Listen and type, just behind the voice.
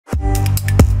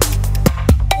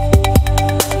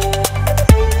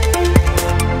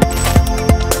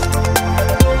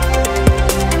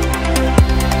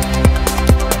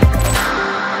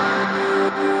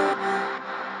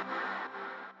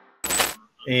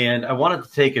And I wanted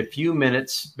to take a few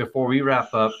minutes before we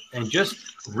wrap up and just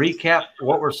recap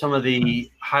what were some of the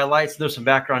highlights. There's some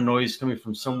background noise coming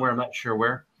from somewhere, I'm not sure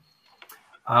where.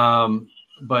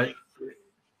 But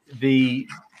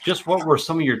just what were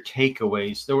some of your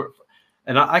takeaways?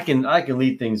 And I can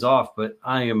lead things off, but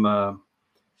I am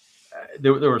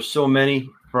there were so many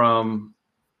from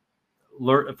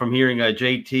hearing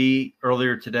JT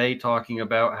earlier today talking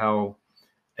about how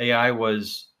AI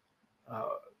was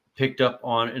picked up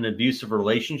on an abusive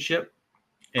relationship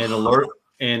and alerted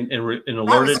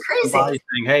somebody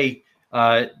saying, "Hey,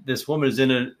 this woman is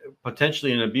in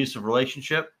potentially an abusive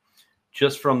relationship,"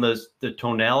 just from the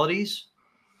tonalities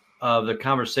of the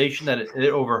conversation that it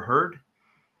overheard,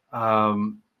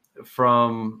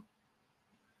 from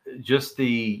just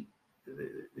the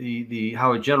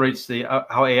how it generates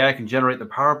how AI can generate the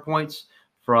PowerPoints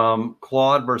from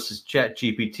Claude versus Chat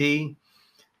GPT,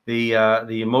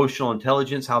 the emotional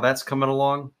intelligence, how that's coming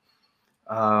along.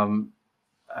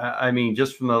 I mean,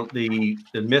 just from the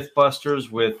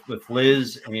Mythbusters with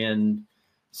Liz and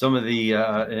some of the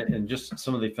and just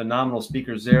some of the phenomenal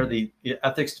speakers there, the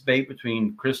ethics debate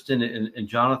between Kristen and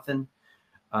Jonathan.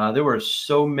 There were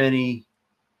so many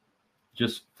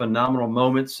just phenomenal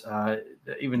moments.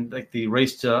 Even like the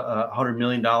race to $100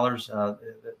 million,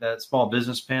 that small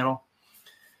business panel.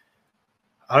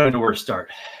 I don't know where to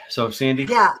start. So, Sandy,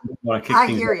 yeah, I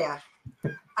hear you.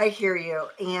 I hear you.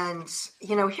 And,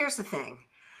 here's the thing.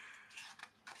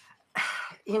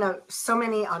 So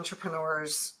many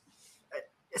entrepreneurs,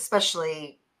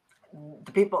 especially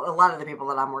a lot of the people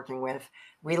that I'm working with,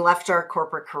 we left our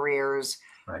corporate careers.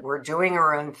 Right. We're doing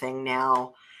our own thing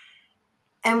now.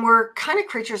 And we're kind of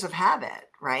creatures of habit,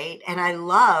 right? And I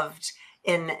loved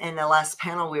in the last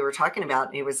panel we were talking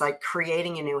about, it was like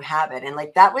creating a new habit. And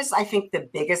like, that was, I think, the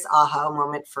biggest aha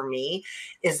moment for me,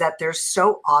 is that there's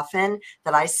so often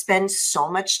that I spend so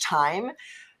much time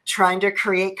trying to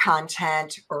create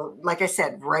content, or like I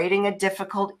said, writing a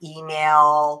difficult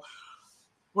email,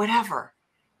 whatever.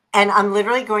 And I'm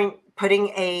literally putting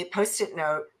a Post-it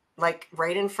note like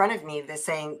right in front of me that's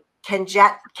saying, can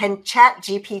Chat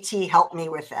GPT help me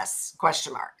with this? ?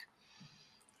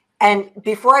 And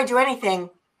before I do anything,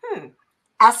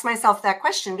 ask myself that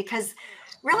question, because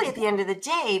really at the end of the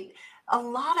day, a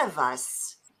lot of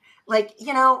us, like,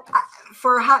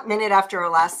 for a hot minute after our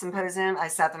last symposium, I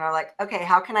sat there and I'm like, okay,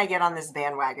 how can I get on this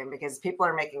bandwagon? Because people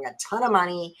are making a ton of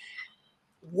money.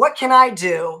 What can I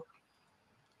do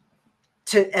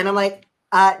and I'm like,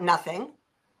 nothing.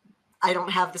 I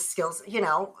don't have the skills,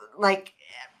 like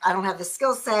I don't have the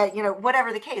skill set,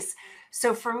 whatever the case.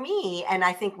 So for me, and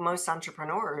I think most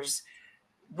entrepreneurs,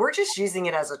 we're just using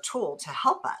it as a tool to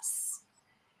help us.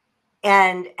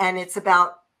 And it's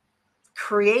about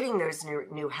creating those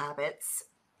new habits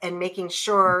and making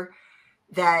sure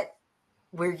that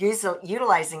we're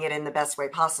utilizing it in the best way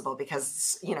possible,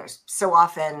 because, so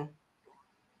often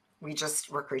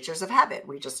we're creatures of habit.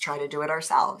 We just try to do it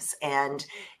ourselves. And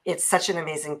it's such an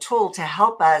amazing tool to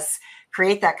help us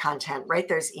create that content, write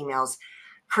those emails,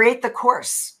 create the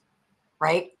course,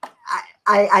 right?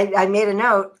 I made a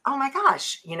note. Oh my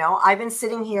gosh, I've been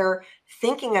sitting here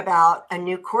thinking about a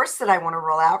new course that I want to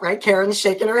roll out, right? Karen's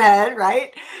shaking her head,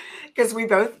 right? Because we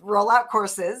both roll out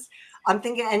courses. I'm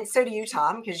thinking, and so do you,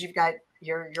 Tom, because you've got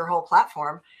your whole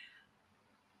platform.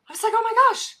 I was like, oh my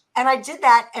gosh. And I did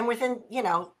that. And within,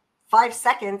 5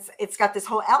 seconds, it's got this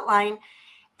whole outline.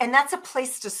 And that's a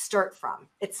place to start from.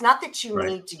 It's not that you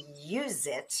need to use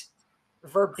it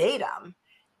verbatim.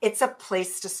 It's a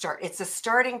place to start. It's a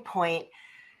starting point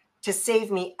to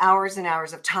save me hours and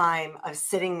hours of time of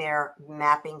sitting there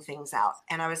mapping things out.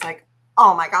 And I was like,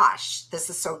 oh my gosh, this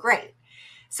is so great.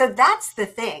 So that's the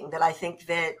thing that I think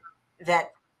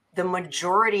that the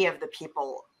majority of the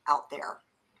people out there,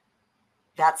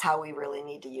 that's how we really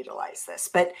need to utilize this.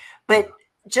 But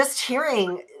just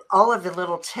hearing all of the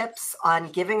little tips on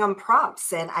giving them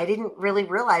prompts, and I didn't really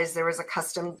realize there was a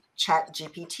custom Chat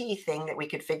GPT thing that we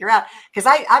could figure out, because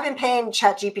I've been paying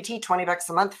Chat GPT $20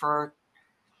 a month for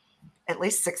at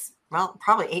least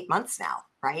probably 8 months now,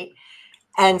 right?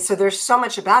 And so there's so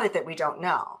much about it that we don't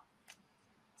know.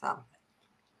 So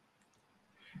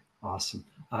awesome.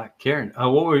 Karen,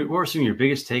 what were some of your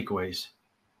biggest takeaways?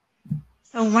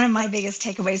 So one of my biggest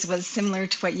takeaways was similar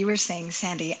to what you were saying,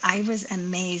 Sandy. I was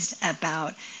amazed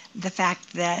about the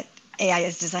fact that AI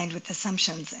is designed with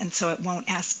assumptions, and so it won't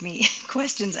ask me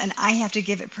questions, and I have to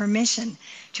give it permission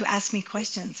to ask me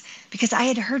questions, because I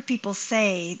had heard people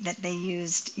say that they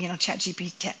used,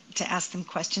 ChatGPT to ask them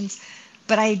questions,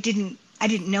 but I didn't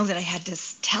know that I had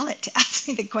to tell it to ask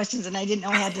me the questions, and I didn't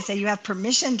know I had to say, you have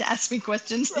permission to ask me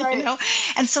questions, Right.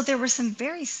 And so there were some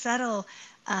very subtle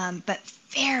but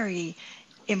very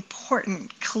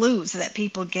important clues that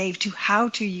people gave to how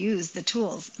to use the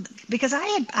tools. Because I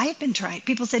had been trying.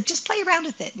 People said, just play around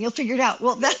with it and you'll figure it out.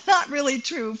 Well, that's not really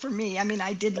true for me. I mean,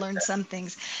 I did learn some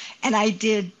things, and I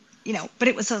did, but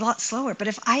it was a lot slower. But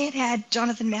if I had had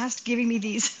Jonathan Mast giving me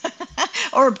these,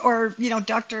 or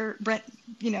Dr. Brett,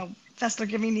 Fessler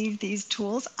giving me these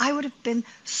tools, I would have been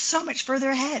so much further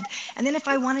ahead. And then if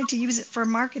I wanted to use it for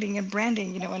marketing and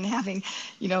branding, and having,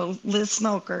 Liz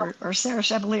Smoke or Sarah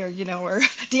Chevalier, or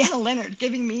Deanna Leonard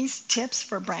giving me tips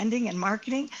for branding and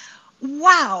marketing,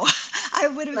 wow, I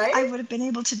would have been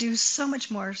able to do so much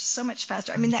more, so much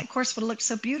faster. I mean, that course would have looked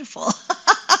so beautiful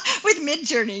with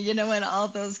Midjourney, and all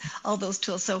those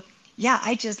tools. So yeah,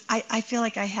 I feel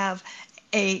like I have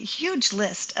a huge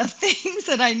list of things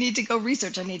that I need to go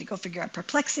research. I need to go figure out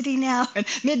Perplexity now and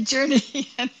Midjourney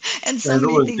and so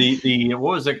many things.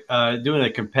 What was it? Doing a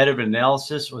competitive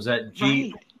analysis? Was that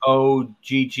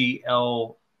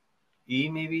GOGGLE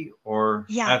maybe? Or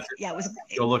yeah, it was.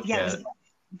 Go look yeah, at it was it.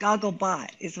 Gogglebot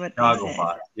is what they said.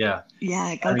 Gogglebot, yeah.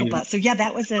 Gogglebot. So yeah,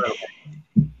 that was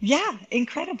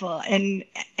incredible. And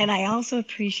I also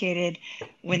appreciated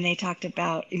when they talked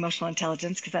about emotional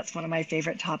intelligence, because that's one of my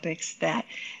favorite topics, that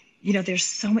there's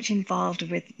so much involved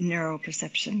with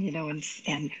neuroperception,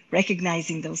 and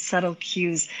recognizing those subtle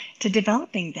cues to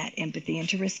developing that empathy and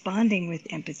to responding with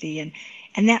empathy.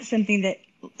 And that's something that,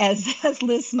 as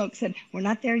Liz Smoke said, we're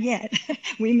not there yet.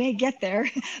 We may get there,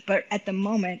 but at the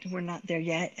moment we're not there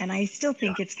yet. And I still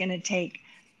think it's going to take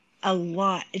a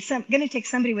lot. It's going to take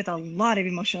somebody with a lot of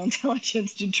emotional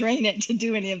intelligence to train it to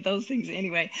do any of those things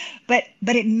anyway. But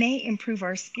it may improve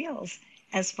our skills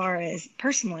as far as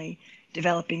personally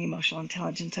developing emotional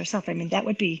intelligence ourselves. I mean,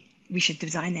 we should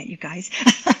design that, you guys.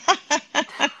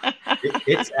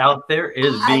 It's out there. It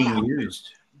is being used.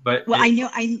 But I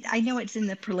know it's in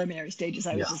the preliminary stages.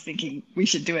 I was just thinking we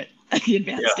should do it at the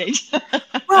advanced stage.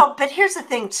 Well, but here's the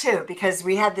thing too, because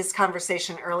we had this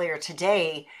conversation earlier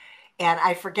today, and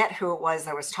I forget who it was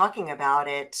that was talking about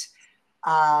it.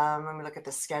 Let me look at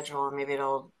the schedule. Maybe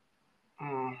it'll.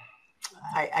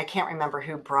 I can't remember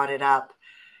who brought it up.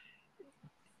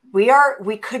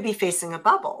 We could be facing a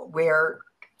bubble where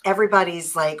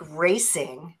everybody's like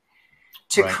racing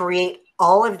to create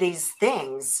all of these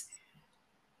things.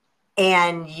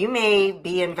 And you may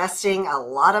be investing a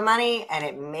lot of money and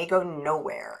it may go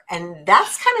nowhere. And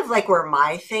that's kind of like where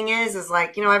my thing is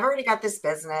like, I've already got this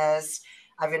business.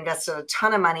 I've invested a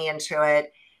ton of money into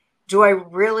it. Do I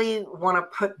really want to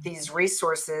put these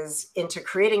resources into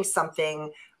creating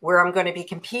something where I'm going to be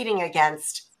competing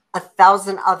against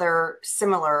 1,000 other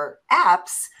similar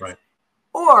apps? Right.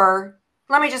 Or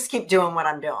let me just keep doing what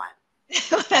I'm doing.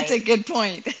 That's a good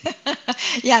point.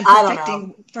 Yeah,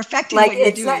 perfecting like what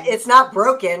you're doing. It's not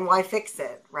broken. Why fix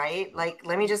it, right? Like,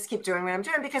 let me just keep doing what I'm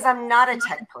doing, because I'm not a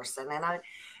tech person, and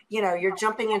you're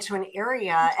jumping into an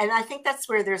area, and I think that's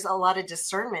where there's a lot of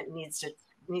discernment needs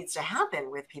to happen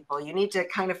with people. You need to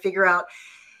kind of figure out,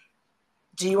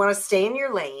 do you want to stay in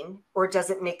your lane, or does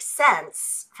it make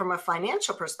sense from a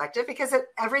financial perspective? Because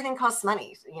everything costs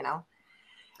money,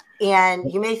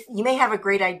 and you may have a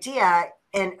great idea.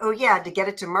 And to get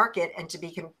it to market and to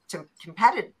be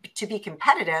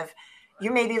competitive, you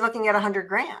may be looking at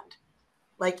 $100,000.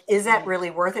 Like, is that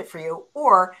really worth it for you?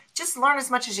 Or just learn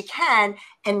as much as you can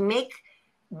and make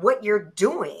what you're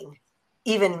doing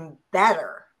even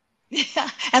better. Yeah,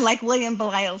 and like William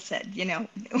Belial said,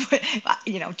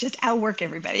 just outwork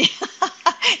everybody.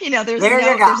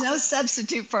 There's no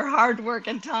substitute for hard work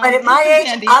and time. But at my age,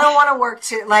 I don't want to work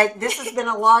too. Like, this has been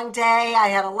a long day. I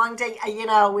had a long day.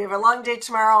 We have a long day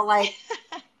tomorrow. Like,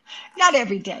 not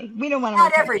every day. We don't want to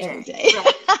work every day.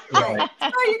 Right.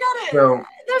 You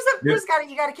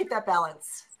got to keep that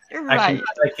balance. Right.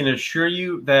 I can assure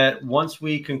you that once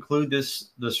we conclude this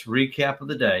recap of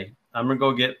the day, I'm gonna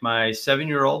go get my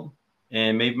 7-year-old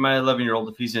and maybe my 11-year-old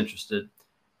if he's interested.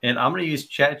 And I'm going to use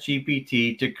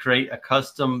ChatGPT to create a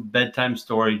custom bedtime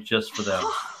story just for them.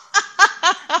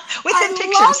 With the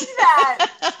pictures. Love that.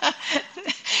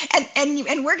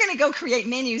 and we're going to go create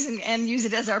menus and use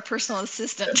it as our personal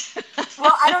assistant.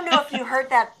 Well, I don't know if you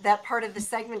heard that part of the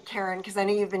segment, Karen, because I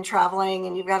know you've been traveling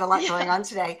and you've got a lot going on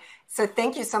today. So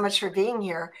thank you so much for being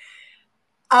here.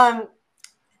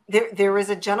 There was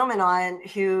a gentleman on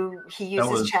who he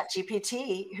uses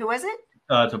ChatGPT. Who was it?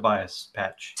 Tobias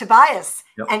Patch. Tobias.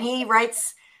 Yep. And he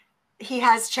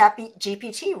has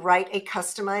ChatGPT write a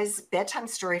customized bedtime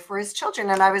story for his children.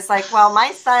 And I was like, well,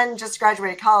 my son just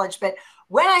graduated college, but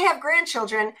when I have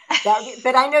grandchildren,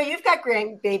 but I know you've got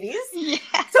grandbabies. Yeah.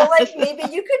 So like maybe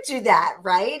you could do that,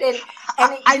 right? And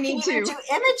I you need can even to do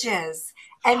images.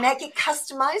 and make it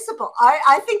customizable.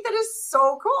 I think that is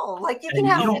so cool. Like, you can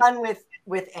have fun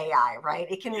with AI, right?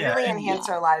 It can really enhance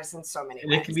our lives in so many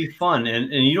ways. It can be fun,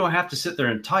 and you don't have to sit there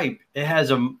and type. It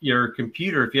has your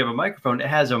computer. If you have a microphone, it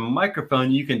has a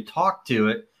microphone. You can talk to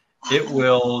it. It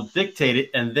will dictate it,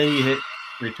 and then you hit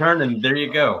return, and there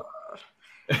you go.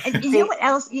 And you know what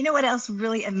else? You know what else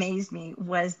really amazed me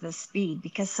was the speed,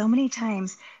 because so many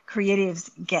times creatives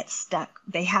get stuck.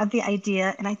 They have the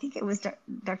idea, and I think it was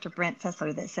Dr. Brent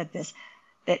Fessler that said this,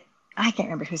 that I can't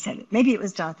remember who said it. Maybe it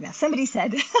was Jonathan. Somebody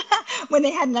said when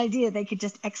they had an idea, they could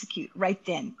just execute right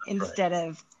then instead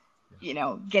of,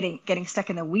 getting stuck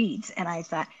in the weeds. And I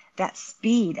thought that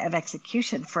speed of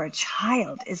execution for a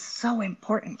child is so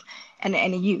important, and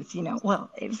a youth,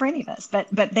 well, for any of us, but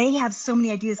they have so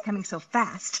many ideas coming so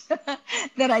fast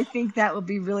that I think that will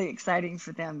be really exciting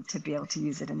for them to be able to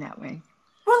use it in that way.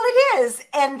 Well, it is.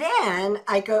 And then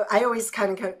I always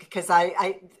kind of go, because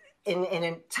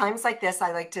in times like this,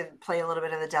 I like to play a little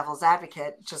bit of the devil's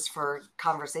advocate just for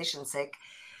conversation's sake.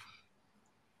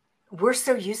 We're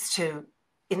so used to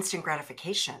instant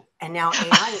gratification, and now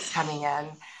AI is coming in,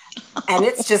 and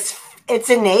it's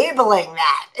enabling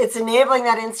that. It's enabling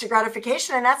that instant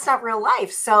gratification, and that's not real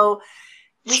life. So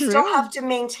we still have to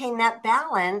maintain that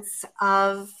balance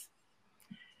of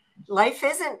life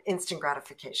isn't instant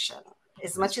gratification.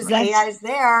 As much as AI is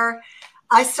there,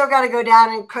 I still got to go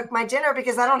down and cook my dinner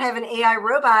because I don't have an AI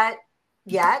robot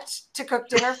yet to cook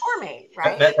dinner for me,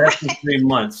 right? That's in 3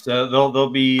 months. So they'll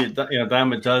be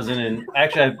dime a dozen. And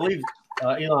actually, I believe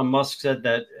Elon Musk said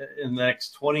that in the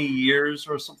next 20 years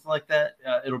or something like that,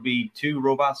 it'll be 2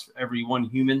 robots for every 1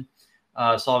 human,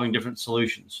 solving different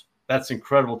solutions. That's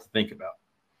incredible to think about.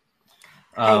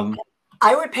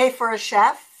 I would pay for a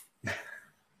chef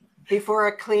before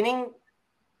a cleaning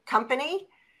company.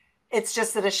 It's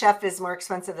just that a chef is more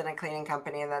expensive than a cleaning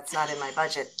company, and that's not in my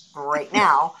budget right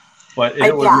now. But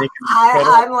it would make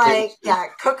I'm like,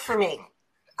 cook for me.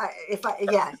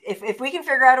 If we can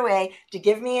figure out a way to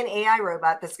give me an AI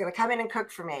robot that's going to come in and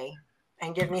cook for me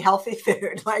and give me healthy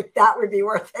food, like, that would be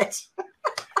worth it.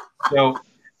 So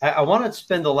I want to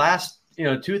spend the last 2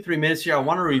 or 3 minutes here. I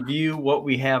want to review what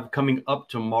we have coming up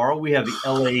tomorrow. We have the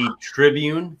LA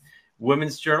Tribune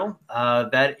Women's Journal.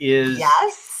 That is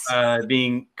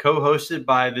being co-hosted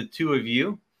by the 2 of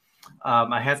you.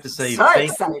 I have to say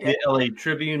thank you to the LA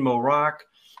Tribune, Mo Rock,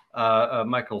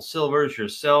 Michael Silvers,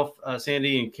 yourself,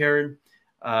 Sandy, and Karen.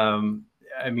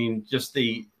 I mean, just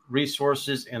the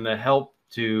resources and the help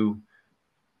to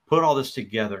put all this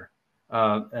together.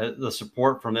 The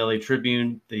support from the LA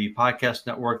Tribune, the podcast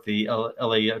network, the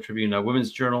LA Tribune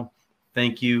Women's Journal.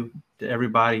 Thank you to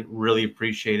everybody. Really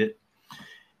appreciate it.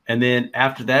 And then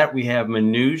after that, we have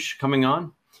Manoj coming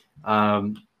on.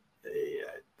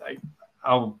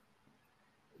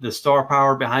 The star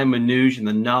power behind Manoj and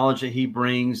the knowledge that he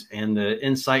brings and the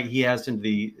insight he has into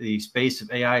the space of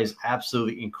AI is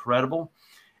absolutely incredible.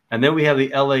 And then we have the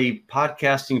LA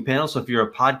podcasting panel. So if you're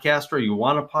a podcaster, you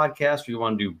want a podcast, or you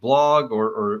want to do blog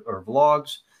or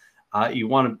vlogs, you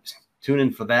want to tune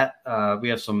in for that. We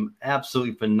have some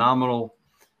absolutely phenomenal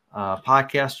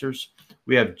podcasters.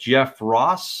 We have Jeff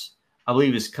Ross, I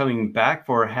believe, is coming back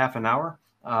for a half an hour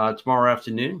tomorrow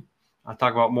afternoon. I'll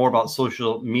talk more about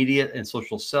social media and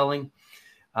social selling.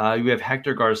 We have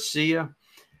Hector Garcia.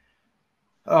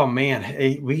 Oh man,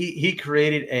 he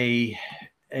created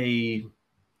a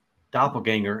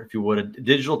doppelganger, if you would, a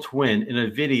digital twin in a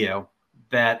video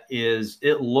that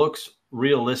it looks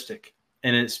realistic,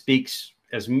 and it speaks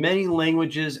as many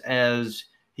languages as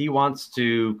he wants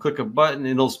to. Click a button,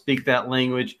 it'll speak that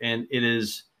language, and it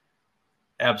is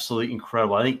absolutely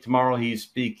incredible. I think tomorrow he's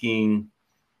speaking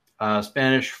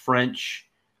Spanish, French,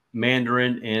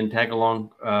 Mandarin, and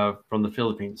Tagalog from the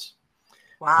Philippines.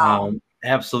 Wow.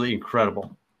 Absolutely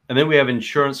incredible. And then we have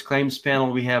insurance claims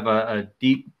panel. We have a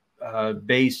deep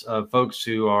base of folks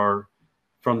who are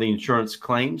from the insurance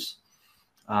claims.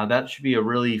 That should be a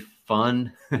really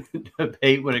fun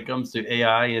debate when it comes to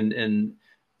AI and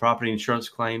property insurance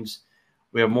claims.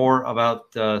 We have more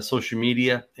about social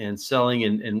media and selling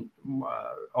and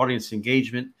audience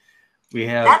engagement. We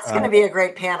have that's going to be a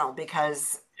great panel,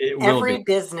 because every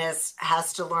business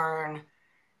has to learn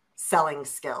selling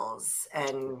skills,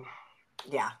 and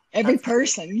every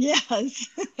person. Yes.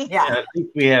 I think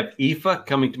we have Aoife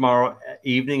coming tomorrow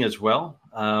evening as well.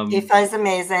 Aoife is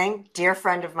amazing, dear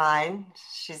friend of mine.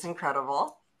 She's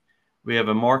incredible. We have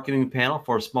a marketing panel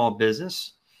for small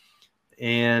business,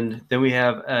 and then we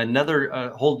have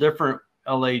another whole different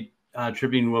LA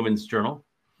Tribune Women's Journal,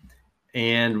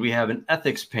 and we have an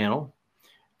ethics panel,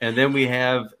 and then we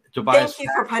have Tobias. Thank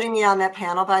you for putting me on that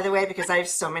panel, by the way, because I have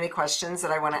so many questions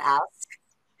that I want to ask.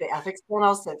 the ethics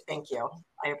panel. So thank you.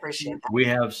 I appreciate that. We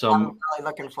have some I'm really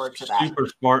looking forward to that. Super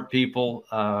smart people,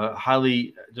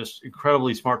 highly, just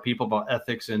incredibly smart people about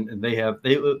ethics, and they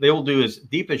will do as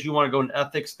deep as you want to go in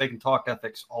ethics. They can talk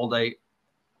ethics all day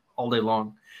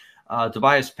long.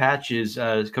 Tobias Patch is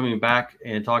coming back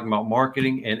and talking about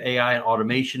marketing and AI and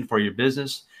automation for your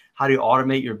business. How do you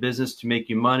automate your business to make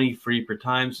you money, free up your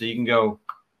time, so you can go,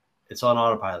 it's on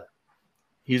autopilot.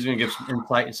 He's going to give some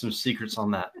insight and some secrets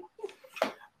on that.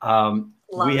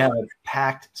 We have a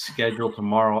packed schedule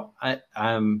tomorrow. I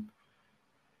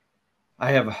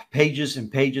have pages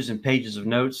and pages and pages of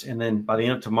notes, and then by the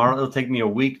end of tomorrow, it'll take me a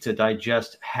week to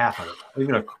digest half of it,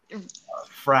 even a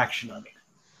fraction of it.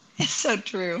 It's so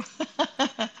true.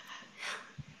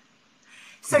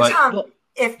 So, Tom,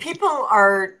 if people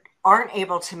aren't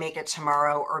able to make it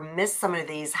tomorrow or miss some of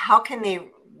these, how can they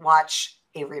watch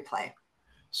a replay?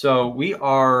 So we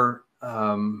are,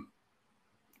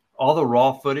 all the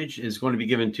raw footage is going to be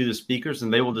given to the speakers,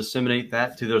 and they will disseminate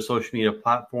that to their social media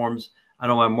platforms. I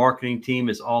know my marketing team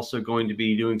is also going to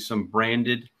be doing some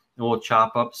branded, and we'll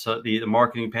chop up so the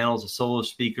marketing panels, the solo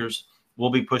speakers.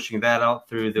 We'll be pushing that out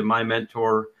through the My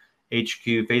Mentor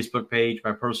HQ Facebook page,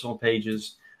 my personal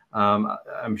pages.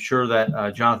 I'm sure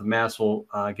that Jonathan Mass will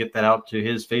get that out to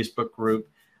his Facebook group.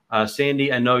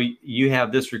 Sandy, I know you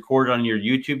have this recorded on your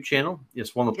YouTube channel.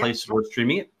 It's one of the places we're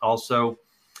streaming it. Also,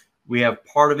 we have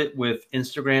part of it with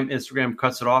Instagram. Instagram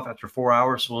cuts it off after 4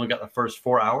 hours, so we only got the first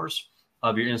 4 hours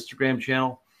of your Instagram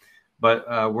channel. But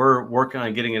we're working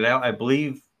on getting it out. I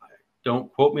believe,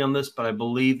 don't quote me on this, but I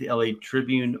believe the LA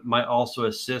Tribune might also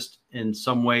assist in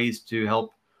some ways to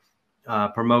help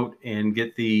promote and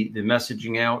get the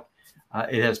messaging out.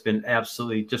 It has been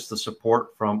absolutely, just the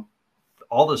support from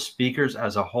all the speakers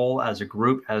as a whole, as a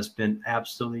group, has been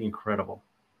absolutely incredible.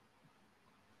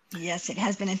 Yes, it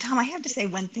has been. And Tom, I have to say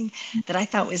one thing that I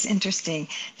thought was interesting,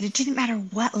 that it didn't matter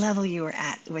what level you were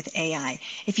at with AI.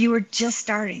 If you were just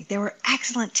starting, there were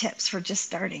excellent tips for just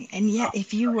starting. And yet,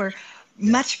 if you were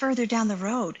much further down the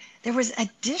road, there was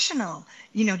additional,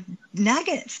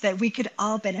 nuggets that we could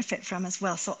all benefit from as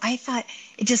well. So I thought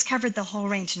it just covered the whole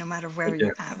range, no matter where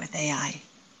you're at with AI.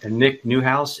 And Nick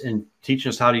Newhouse, and teaching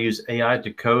us how to use AI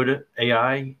to code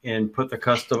AI and put the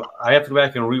custom. I have to go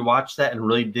back and rewatch that and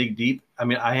really dig deep. I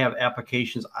mean, I have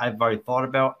applications I've already thought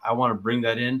about. I want to bring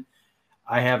that in.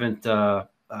 I haven't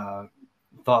thought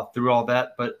through all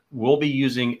that, but we'll be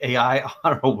using AI on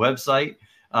our website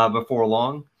before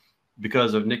long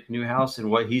because of Nick Newhouse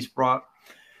and what he's brought.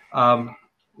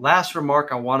 Last remark,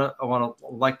 I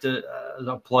like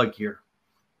to plug here.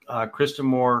 Kristen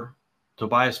Moore,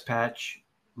 Tobias Patch,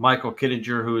 Michael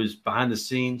Kittinger, who is behind the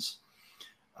scenes.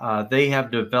 They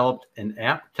have developed an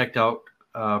app. Tech Out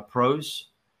Pros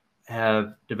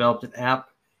have developed an app.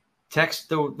 Text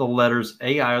the letters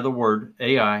AI, or the word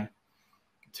AI,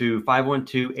 to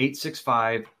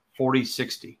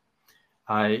 512-865-4060.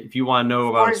 If you want to know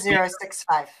about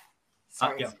 4065.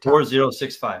 Sorry,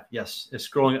 4065. Yes, it's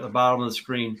scrolling at the bottom of the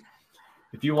screen.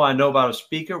 If you want to know about a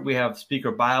speaker, we have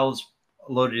speaker bios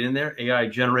loaded in there, AI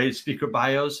generated speaker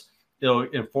bios. It'll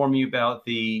inform you about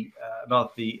the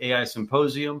AI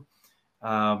Symposium.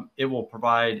 It will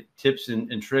provide tips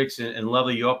and tricks and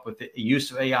level you up with the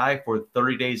use of AI for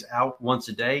 30 days out, once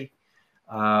a day.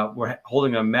 We're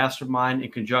holding a mastermind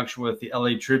in conjunction with the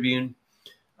LA Tribune,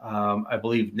 I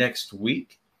believe next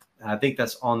week. I think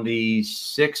that's on the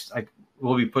 6th.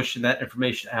 We'll be pushing that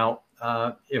information out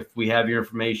if we have your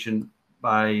information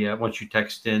by once you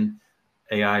text in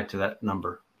AI to that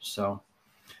number. So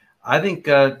I think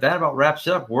that about wraps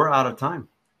it up. We're out of time.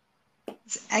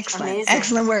 It's excellent. Amazing.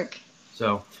 Excellent work.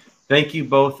 So thank you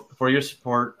both for your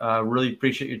support. Really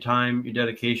appreciate your time, your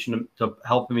dedication to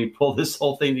helping me pull this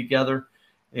whole thing together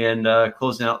and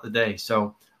closing out the day.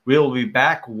 So we will be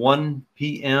back 1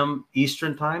 p.m.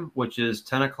 Eastern time, which is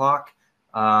 10 o'clock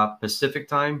Pacific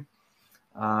time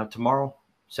tomorrow,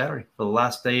 Saturday, for the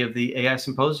last day of the AI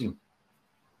Symposium.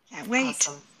 Can't wait.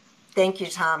 Awesome. Thank you,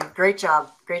 Tom. Great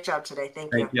job. Great job today.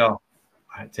 Thank you. Thank y'all. All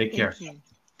right, take care. Thank you.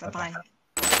 Bye-bye.